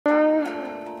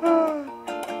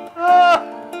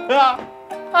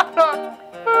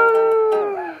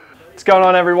What's going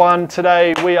on, everyone?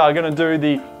 Today we are going to do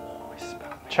the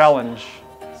challenge.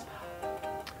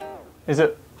 Is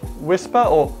it whisper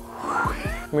or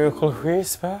Miracle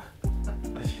Whisper?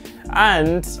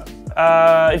 And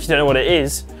if you don't know what it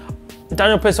is,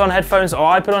 Daniel puts on headphones or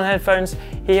I put on headphones.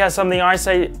 He has something, I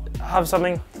say have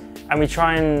something, and we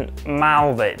try and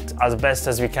mouth it as best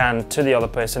as we can to the other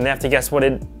person. They have to guess what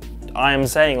I am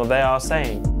saying or they are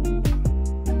saying.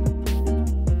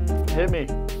 hit me?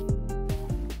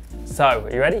 So,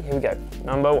 are you ready? Here we go.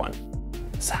 Number 1.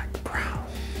 Zach Brown.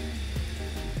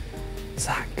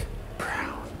 Zach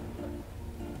Brown.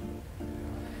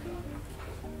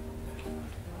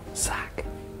 Zach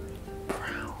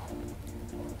Brown.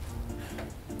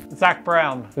 Zach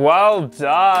Brown. Well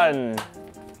done.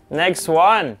 Next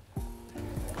one.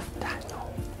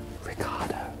 Daniel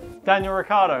Ricciardo. Daniel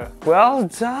Ricciardo. Well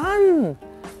done.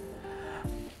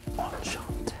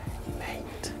 Enchante,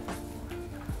 mate.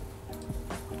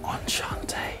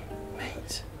 Enchante,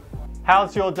 mate.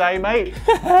 How's your day, mate?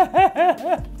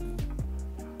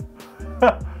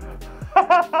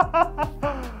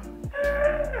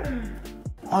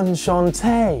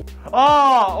 Enchante.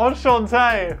 Oh,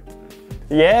 enchanté.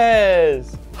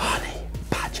 Yes. Honey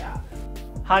Badger.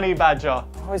 Honey badger.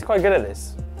 Oh, he's quite good at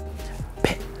this.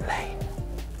 Pit lane.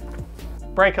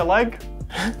 Break a leg.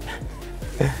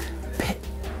 Pit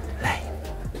lane.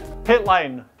 Pit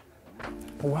lane.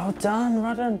 Well done,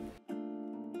 Rodden.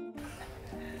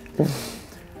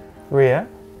 Rear.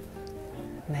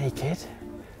 Naked.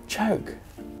 Choke.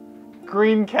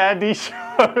 Green candy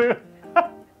show.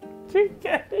 Green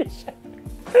candy show.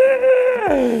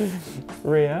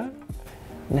 Rear.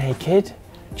 Naked.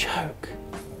 Choke.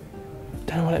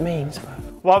 Don't know what it means, but.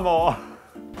 One more.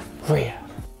 Rear.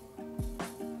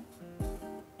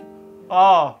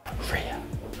 Oh. Rear.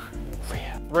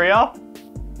 Rear. Rhea.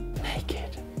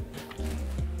 Naked.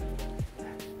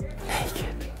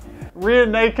 Naked. Rear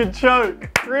naked choke.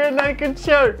 Rear naked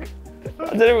choke. I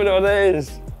don't even know what that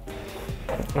is.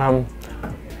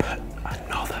 Put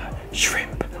another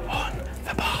shrimp on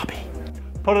the Barbie.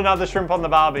 Put another shrimp on the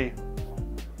Barbie.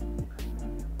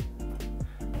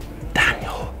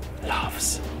 Daniel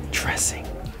loves dressing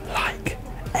like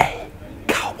a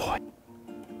cowboy.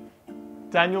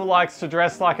 Daniel likes to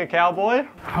dress like a cowboy.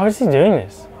 How is he doing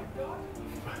this?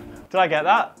 Did I get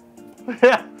that?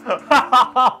 Yeah.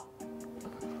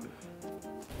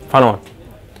 Final one.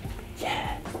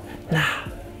 Yeah. Nah.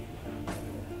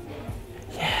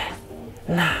 Yeah.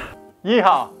 Nah.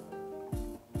 Yeehaw.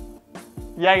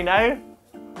 Yay, nay?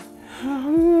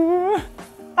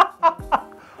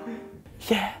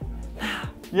 Yeah. Nah.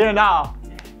 Yeah, nah.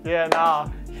 Yeah, nah.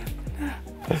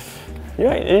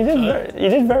 You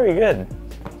did very good.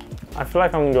 I feel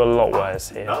like I'm gonna do a lot worse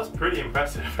here. That was pretty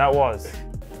impressive. That was.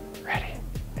 Ready?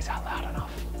 Is that loud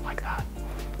enough? Like that?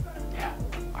 Yeah.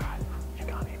 Alright. You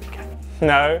can't hear me, can you?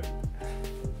 No.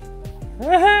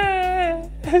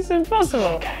 It's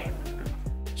impossible. Chicane.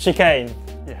 Chicane.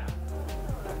 Yeah.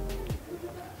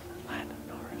 Lando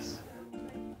Norris.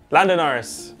 Lando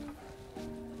Norris.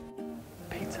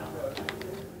 Pizza.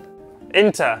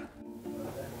 Inter.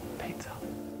 Pizza.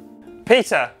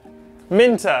 Peter.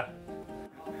 Minter.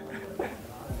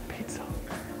 Pizza.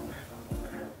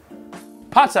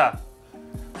 Putter.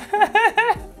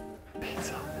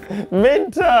 Pizza.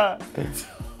 Minter.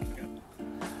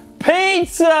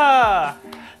 Pizza.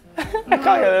 I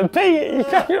can't get the P. You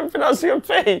can't even pronounce your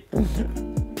P.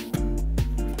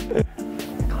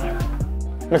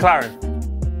 McLaren.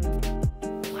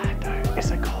 Lando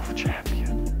is a golf champion.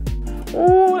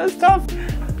 Ooh, that's tough.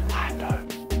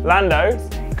 Lando.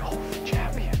 Golf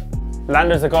champion.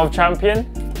 Lando's a golf champion.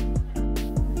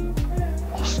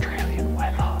 Australian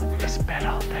weather is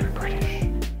better than British.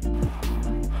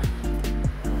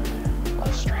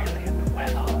 Australian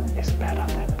weather is better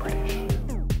than British.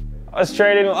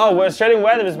 Australian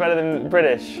weather is better than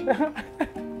British. I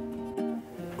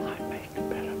make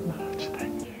better merch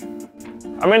than you.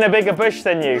 I'm in a bigger bush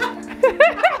than you.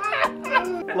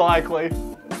 Likely.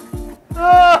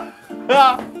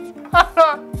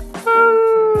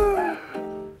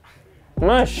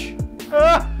 Mush.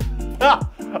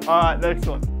 Alright, next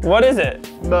one. What is it?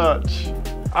 Merch.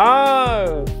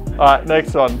 Oh. Alright,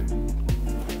 next one.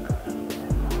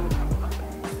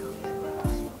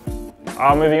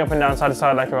 Oh, moving up and down side to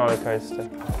side like a roller coaster.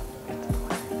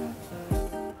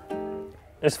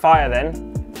 It's fire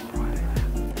then.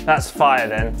 That's fire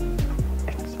then.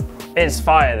 It's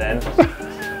fire then.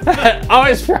 Oh,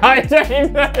 it's Friday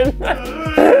then. I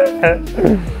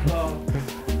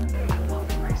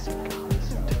love racing cars,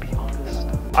 to be honest.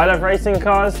 I love racing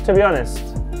cars, to be honest.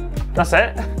 That's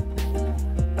it.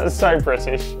 That's so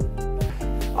British.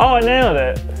 Oh, I nailed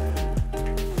it.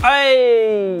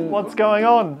 Hey! What's going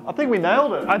on? I think we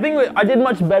nailed it. I think I did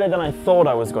much better than I thought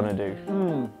I was gonna do.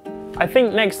 I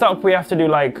think next up we have to do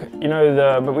like, you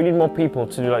know, but we need more people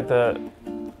to do like the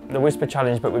whisper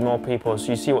challenge, but with more people.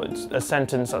 So you see what a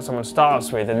sentence that someone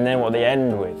starts with and then what they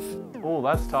end with. Oh,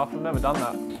 that's tough. I've never done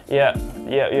that.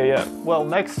 Yeah. Well,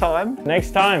 next time.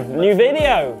 Next time, new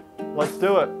video. Let's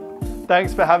do it.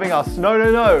 Thanks for having us.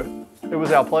 No. It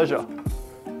was our pleasure.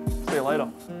 See you later.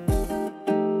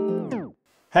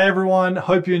 Hey everyone,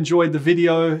 hope you enjoyed the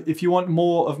video. If you want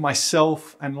more of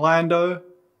myself and Lando,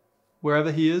 wherever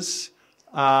he is,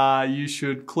 you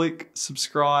should click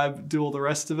subscribe, do all the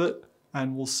rest of it,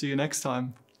 and we'll see you next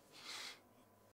time.